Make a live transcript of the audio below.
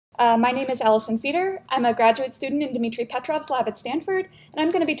My name is Allison Feeder. I'm a graduate student in Dmitry Petrov's lab at Stanford, and I'm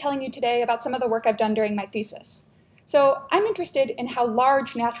going to be telling you today about some of the work I've done during my thesis. So I'm interested in how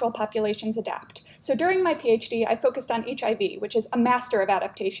large natural populations adapt. So during my PhD, I focused on HIV, which is a master of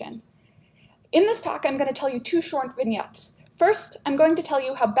adaptation. In this talk, I'm going to tell you two short vignettes. First, I'm going to tell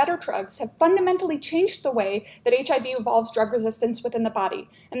you how better drugs have fundamentally changed the way that HIV evolves drug resistance within the body,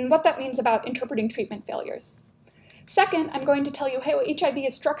 and what that means about interpreting treatment failures. Second, I'm going to tell you how HIV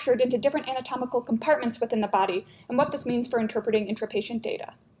is structured into different anatomical compartments within the body, and what this means for interpreting intra-patient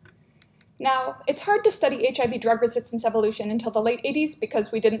data. Now, it's hard to study HIV drug resistance evolution until the late 80s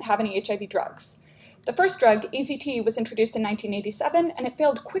because we didn't have any HIV drugs. The first drug, AZT, was introduced in 1987, and it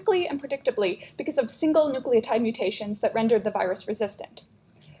failed quickly and predictably because of single nucleotide mutations that rendered the virus resistant.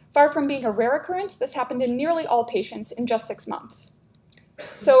 Far from being a rare occurrence, this happened in nearly all patients in just 6 months.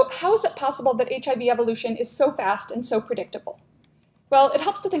 So how is it possible that HIV evolution is so fast and so predictable? Well, it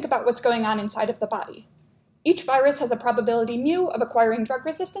helps to think about what's going on inside of the body. Each virus has a probability mu of acquiring drug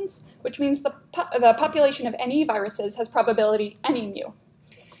resistance, which means the population of any viruses has probability any mu.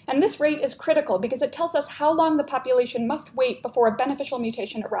 And this rate is critical because it tells us how long the population must wait before a beneficial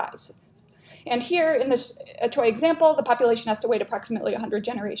mutation arises. And here, in this toy example, the population has to wait approximately 100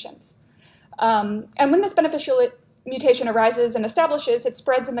 generations. And when this beneficial mutation arises and establishes, it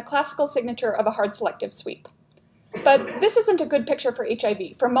spreads in the classical signature of a hard selective sweep. But this isn't a good picture for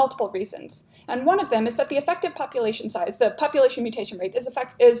HIV for multiple reasons. And one of them is that the effective population size, the population mutation rate,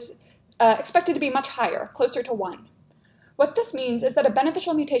 is expected to be much higher, closer to 1. What this means is that a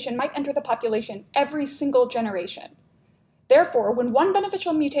beneficial mutation might enter the population every single generation. Therefore, when one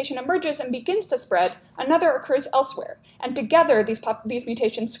beneficial mutation emerges and begins to spread, another occurs elsewhere, and together these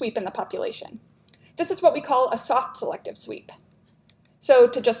mutations sweep in the population. This is what we call a soft selective sweep. So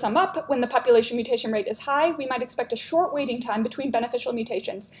to just sum up, when the population mutation rate is high, we might expect a short waiting time between beneficial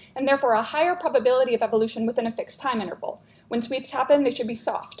mutations, and therefore a higher probability of evolution within a fixed time interval. When sweeps happen, they should be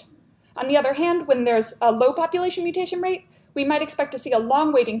soft. On the other hand, when there's a low population mutation rate, we might expect to see a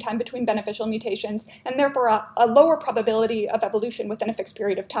long waiting time between beneficial mutations, and therefore a lower probability of evolution within a fixed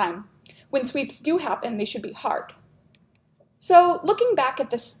period of time. When sweeps do happen, they should be hard. So looking back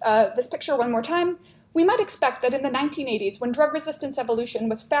at this picture one more time, we might expect that in the 1980s, when drug resistance evolution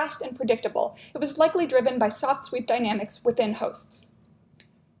was fast and predictable, it was likely driven by soft sweep dynamics within hosts.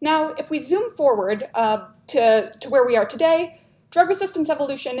 Now, if we zoom forward to where we are today, drug resistance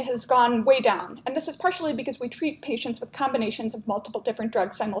evolution has gone way down, and this is partially because we treat patients with combinations of multiple different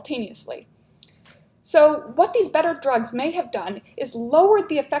drugs simultaneously. So what these better drugs may have done is lowered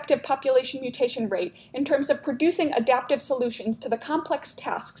the effective population mutation rate in terms of producing adaptive solutions to the complex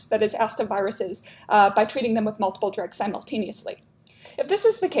tasks that is asked of viruses by treating them with multiple drugs simultaneously. If this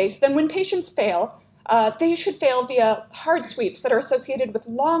is the case, then when patients fail, they should fail via hard sweeps that are associated with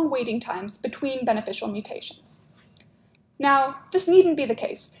long waiting times between beneficial mutations. Now, this needn't be the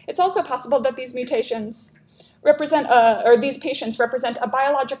case. It's also possible that these mutations these patients represent a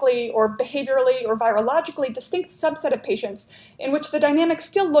biologically or behaviorally or virologically distinct subset of patients in which the dynamics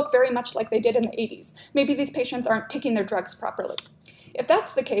still look very much like they did in the 80s. Maybe these patients aren't taking their drugs properly. If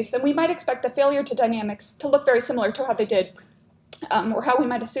that's the case, then we might expect the failure to dynamics to look very similar to how they did, or how we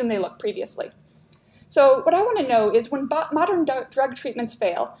might assume they looked previously. So what I want to know is when modern drug treatments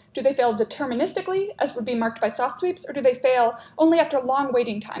fail, do they fail deterministically, as would be marked by soft sweeps, or do they fail only after long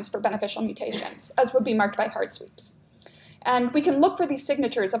waiting times for beneficial mutations, as would be marked by hard sweeps? And we can look for these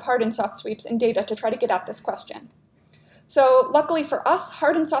signatures of hard and soft sweeps in data to try to get at this question. So luckily for us,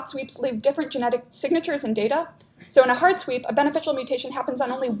 hard and soft sweeps leave different genetic signatures in data. So in a hard sweep, a beneficial mutation happens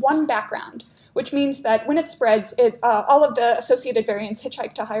on only one background, which means that when it spreads, all of the associated variants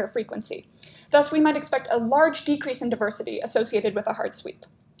hitchhike to higher frequency. Thus, we might expect a large decrease in diversity associated with a hard sweep.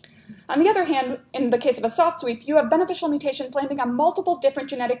 On the other hand, in the case of a soft sweep, you have beneficial mutations landing on multiple different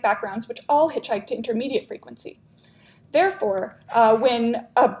genetic backgrounds, which all hitchhike to intermediate frequency. Therefore, when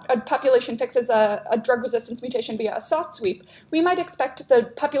a population fixes a drug resistance mutation via a soft sweep, we might expect the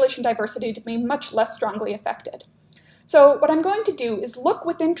population diversity to be much less strongly affected. So what I'm going to do is look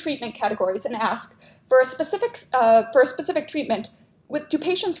within treatment categories and ask, for a specific treatment, do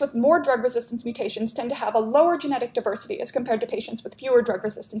patients with more drug resistance mutations tend to have a lower genetic diversity as compared to patients with fewer drug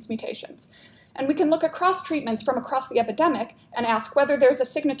resistance mutations? And we can look across treatments from across the epidemic and ask whether there's a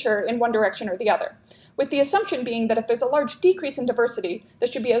signature in one direction or the other, with the assumption being that if there's a large decrease in diversity,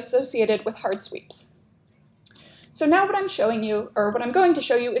 this should be associated with hard sweeps. So now what I'm showing you, or what I'm going to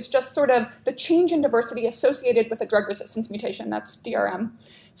show you, is just sort of the change in diversity associated with a drug resistance mutation, that's DRM.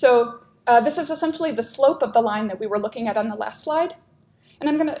 So this is essentially the slope of the line that we were looking at on the last slide. And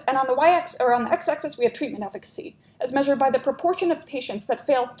on the y-axis, or on the x-axis, we have treatment efficacy, as measured by the proportion of patients that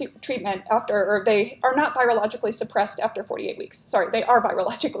fail treatment after, or they are not virologically suppressed after 48 weeks. Sorry, they are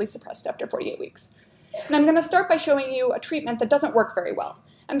virologically suppressed after 48 weeks. And I'm going to start by showing you a treatment that doesn't work very well.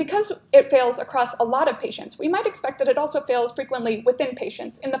 And because it fails across a lot of patients, we might expect that it also fails frequently within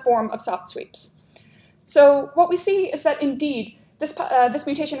patients in the form of soft sweeps. So what we see is that indeed, this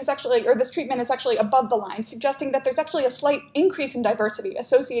mutation is actually, or this treatment is actually above the line, suggesting that there's actually a slight increase in diversity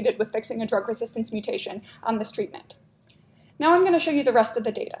associated with fixing a drug resistance mutation on this treatment. Now I'm going to show you the rest of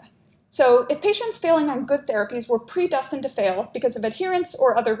the data. So if patients failing on good therapies were predestined to fail because of adherence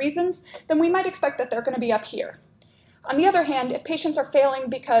or other reasons, then we might expect that they're going to be up here. On the other hand, if patients are failing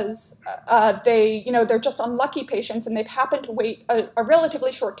because they're just unlucky patients and they've happened to wait a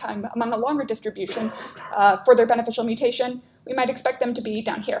relatively short time among a longer distribution for their beneficial mutation, we might expect them to be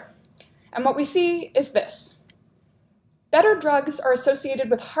down here. And what we see is this. Better drugs are associated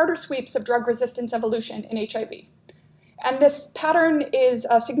with harder sweeps of drug resistance evolution in HIV. And this pattern is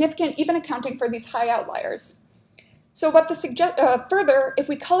significant, even accounting for these high outliers. So what this further, if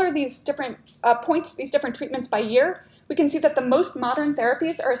we color these different points, these different treatments by year, we can see that the most modern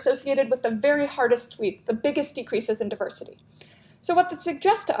therapies are associated with the very hardest sweep, the biggest decreases in diversity. So what this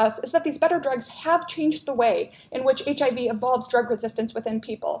suggests to us is that these better drugs have changed the way in which HIV evolves drug resistance within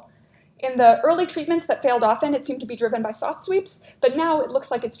people. In the early treatments that failed often, it seemed to be driven by soft sweeps, but now it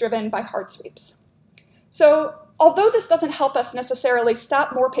looks like it's driven by hard sweeps. So although this doesn't help us necessarily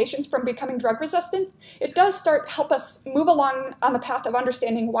stop more patients from becoming drug resistant, it does help us move along on the path of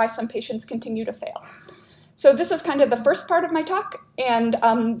understanding why some patients continue to fail. So this is kind of the first part of my talk, and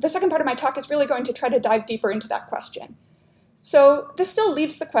the second part of my talk is really going to try to dive deeper into that question. So this still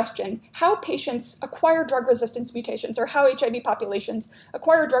leaves the question, how patients acquire drug resistance mutations, or how HIV populations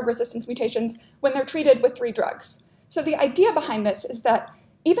acquire drug resistance mutations when they're treated with 3 drugs. So the idea behind this is that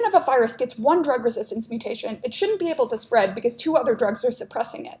even if a virus gets 1 drug resistance mutation, it shouldn't be able to spread because 2 other drugs are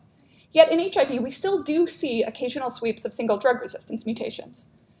suppressing it. Yet in HIV, we still do see occasional sweeps of single drug resistance mutations.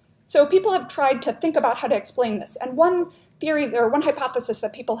 So people have tried to think about how to explain this, and one theory, or one hypothesis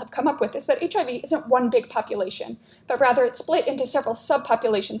that people have come up with is that HIV isn't one big population, but rather it's split into several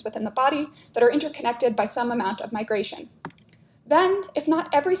subpopulations within the body that are interconnected by some amount of migration. Then, if not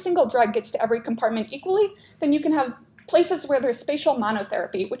every single drug gets to every compartment equally, then you can have places where there's spatial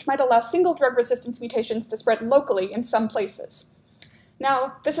monotherapy, which might allow single drug resistance mutations to spread locally in some places.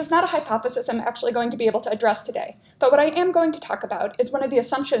 Now, this is not a hypothesis I'm actually going to be able to address today, but what I am going to talk about is one of the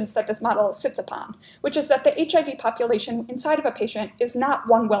assumptions that this model sits upon, which is that the HIV population inside of a patient is not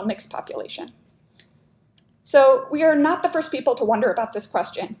one well-mixed population. So we are not the first people to wonder about this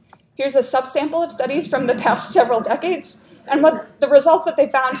question. Here's a subsample of studies from the past several decades, and what the results that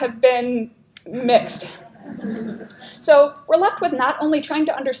they found have been mixed. So we're left with not only trying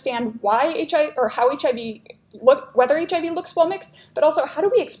to understand why HIV, or how HIV whether HIV looks well mixed, but also how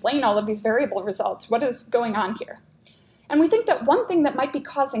do we explain all of these variable results? What is going on here? And we think that one thing that might be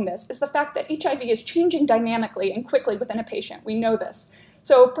causing this is the fact that HIV is changing dynamically and quickly within a patient. We know this.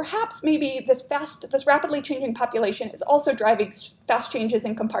 So perhaps maybe this rapidly changing population is also driving fast changes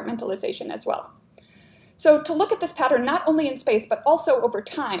in compartmentalization as well. So to look at this pattern not only in space, but also over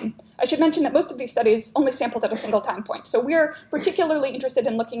time, I should mention that most of these studies only sampled at a single time point. So we're particularly interested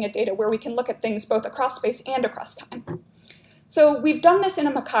in looking at data where we can look at things both across space and across time. So we've done this in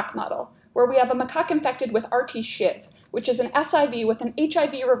a macaque model, where we have a macaque infected with RT-HIV, which is an SIV with an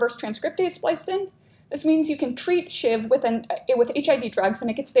HIV reverse transcriptase spliced in. This means you can treat HIV with HIV drugs,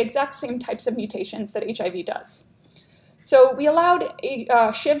 and it gets the exact same types of mutations that HIV does. So we allowed a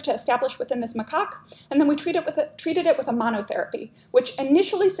HIV to establish within this macaque, and then we treated it with a monotherapy, which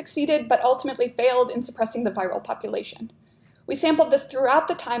initially succeeded but ultimately failed in suppressing the viral population. We sampled this throughout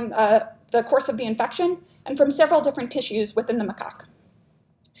the course of the infection and from several different tissues within the macaque.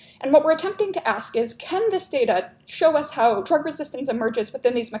 And what we're attempting to ask is, can this data show us how drug resistance emerges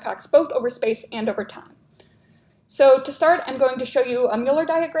within these macaques, both over space and over time? So to start, I'm going to show you a Mueller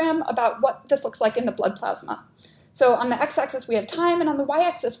diagram about what this looks like in the blood plasma. So on the x-axis we have time, and on the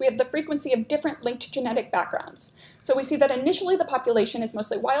y-axis we have the frequency of different linked genetic backgrounds. So we see that initially the population is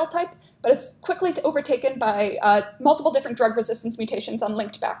mostly wild type, but it's quickly overtaken by multiple different drug resistance mutations on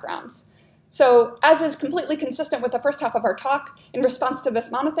linked backgrounds. So as is completely consistent with the first half of our talk, in response to this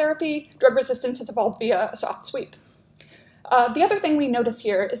monotherapy, drug resistance has evolved via a soft sweep. The other thing we notice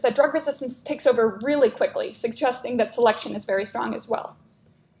here is that drug resistance takes over really quickly, suggesting that selection is very strong as well.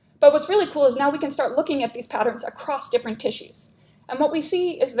 But what's really cool is now we can start looking at these patterns across different tissues. And what we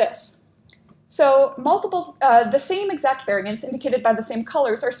see is this. So the same exact variants indicated by the same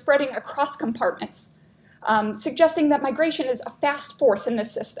colors are spreading across compartments. suggesting that migration is a fast force in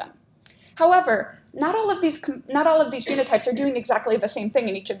this system. However, not all of these genotypes are doing exactly the same thing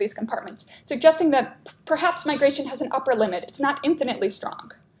in each of these compartments, suggesting that perhaps migration has an upper limit. It's not infinitely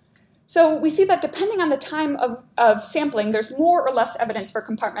strong. So we see that depending on the time of sampling, there's more or less evidence for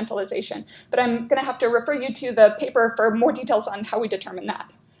compartmentalization, but I'm going to have to refer you to the paper for more details on how we determine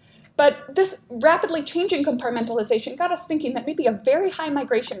that. But this rapidly changing compartmentalization got us thinking that maybe a very high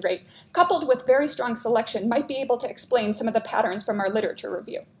migration rate, coupled with very strong selection, might be able to explain some of the patterns from our literature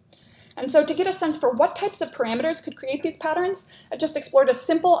review. And so to get a sense for what types of parameters could create these patterns, I just explored a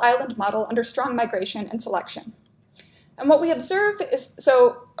simple island model under strong migration and selection. And what we observe is,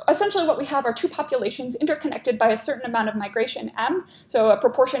 so essentially what we have are two populations interconnected by a certain amount of migration m, so a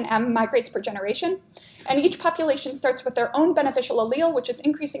proportion m migrates per generation. And each population starts with their own beneficial allele, which is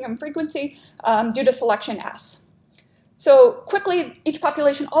increasing in frequency due to selection s. So quickly, each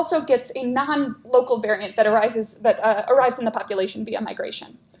population also gets a non-local variant that arrives in the population via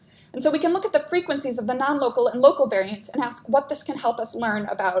migration. And so we can look at the frequencies of the non-local and local variants and ask what this can help us learn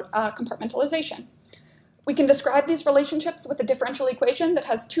about compartmentalization. We can describe these relationships with a differential equation that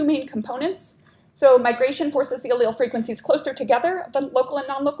has two main components. So migration forces the allele frequencies closer together, the local and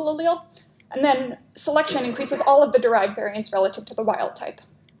non-local allele, and then selection increases all of the derived variants relative to the wild type.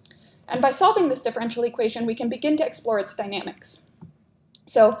 And by solving this differential equation, we can begin to explore its dynamics.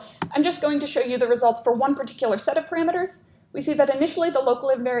 So I'm just going to show you the results for one particular set of parameters. We see that initially the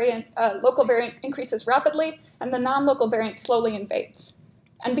local variant increases rapidly, and the non-local variant slowly invades.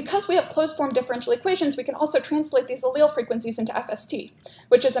 And because we have closed-form differential equations, we can also translate these allele frequencies into FST,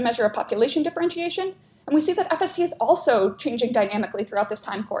 which is a measure of population differentiation. And we see that FST is also changing dynamically throughout this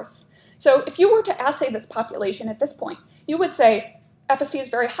time course. So if you were to assay this population at this point, you would say FST is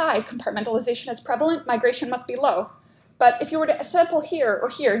very high, compartmentalization is prevalent, migration must be low. But if you were to sample here or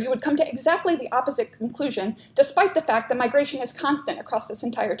here, you would come to exactly the opposite conclusion, despite the fact that migration is constant across this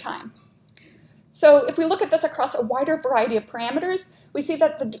entire time. So if we look at this across a wider variety of parameters, we see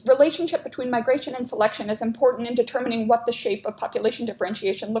that the relationship between migration and selection is important in determining what the shape of population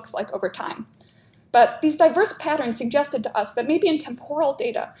differentiation looks like over time. But these diverse patterns suggested to us that maybe in temporal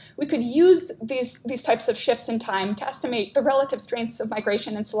data, we could use these types of shifts in time to estimate the relative strengths of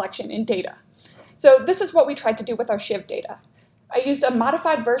migration and selection in data. So this is what we tried to do with our SHIV data. I used a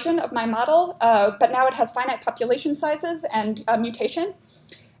modified version of my model, but now it has finite population sizes and mutation.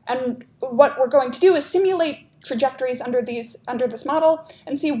 And what we're going to do is simulate trajectories under this model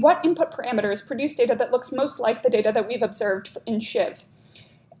and see what input parameters produce data that looks most like the data that we've observed in SHIV.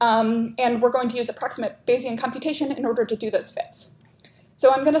 And we're going to use approximate Bayesian computation in order to do those fits.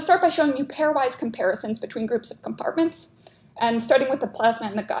 So I'm going to start by showing you pairwise comparisons between groups of compartments, and starting with the plasma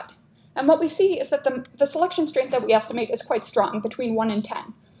and the gut. And what we see is that the selection strength that we estimate is quite strong, between 1 and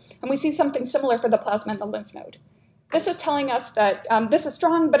 10. And we see something similar for the plasma and the lymph node. This is telling us that this is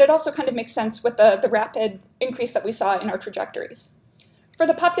strong, but it also kind of makes sense with the rapid increase that we saw in our trajectories. For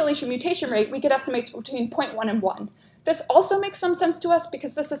the population mutation rate, we get estimates between 0.1 and 1. This also makes some sense to us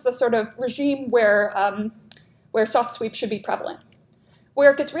because this is the sort of regime where soft sweep should be prevalent.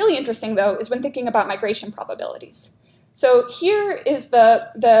 Where it gets really interesting, though, is when thinking about migration probabilities. So here is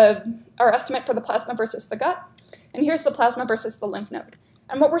our estimate for the plasma versus the gut, and here's the plasma versus the lymph node.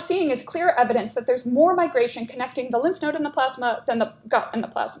 And what we're seeing is clear evidence that there's more migration connecting the lymph node in the plasma than the gut and the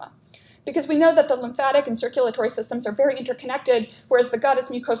plasma. Because we know that the lymphatic and circulatory systems are very interconnected, whereas the gut is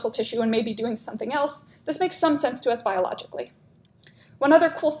mucosal tissue and may be doing something else, this makes some sense to us biologically. One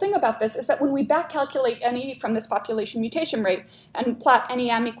other cool thing about this is that when we back calculate NE from this population mutation rate and plot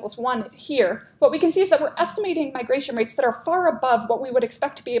NEM equals 1 here, what we can see is that we're estimating migration rates that are far above what we would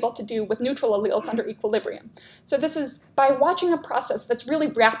expect to be able to do with neutral alleles under equilibrium. So this is, by watching a process that's really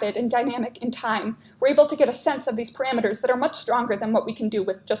rapid and dynamic in time, we're able to get a sense of these parameters that are much stronger than what we can do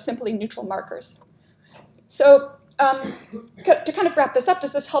with just simply neutral markers. So to kind of wrap this up,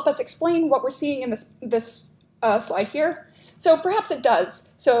 does this help us explain what we're seeing in this slide here? So perhaps it does.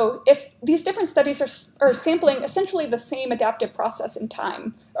 So if these different studies are sampling essentially the same adaptive process in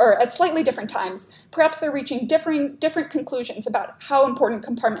time, or at slightly different times, perhaps they're reaching different conclusions about how important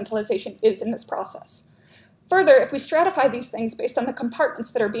compartmentalization is in this process. Further, if we stratify these things based on the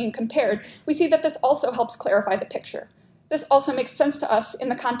compartments that are being compared, we see that this also helps clarify the picture. This also makes sense to us in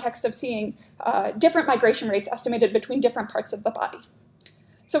the context of seeing different migration rates estimated between different parts of the body.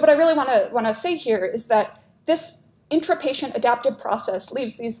 So what I really want to say here is that this intra-patient adaptive process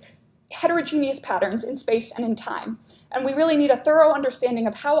leaves these heterogeneous patterns in space and in time. And we really need a thorough understanding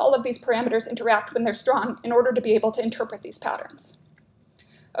of how all of these parameters interact when they're strong in order to be able to interpret these patterns.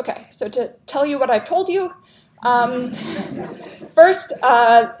 Okay, so to tell you what I've told you, first,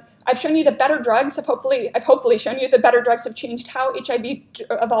 I've shown you the better drugs I've hopefully shown you the better drugs have changed how HIV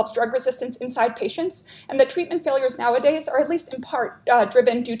evolves drug resistance inside patients, and the treatment failures nowadays are at least in part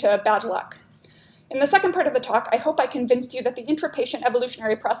driven due to bad luck. In the second part of the talk, I hope I convinced you that the intra-patient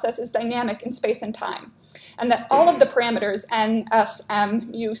evolutionary process is dynamic in space and time, and that all of the parameters N, S, M,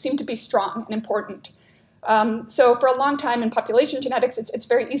 U seem to be strong and important. So for a long time in population genetics, it's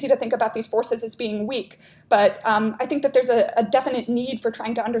very easy to think about these forces as being weak, but I think that there's a definite need for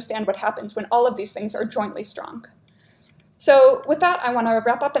trying to understand what happens when all of these things are jointly strong. So with that, I want to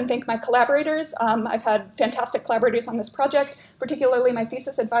wrap up and thank my collaborators. I've had fantastic collaborators on this project, particularly my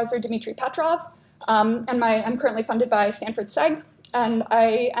thesis advisor, Dmitry Petrov, and I'm currently funded by Stanford SEG, and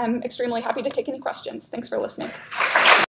I am extremely happy to take any questions. Thanks for listening.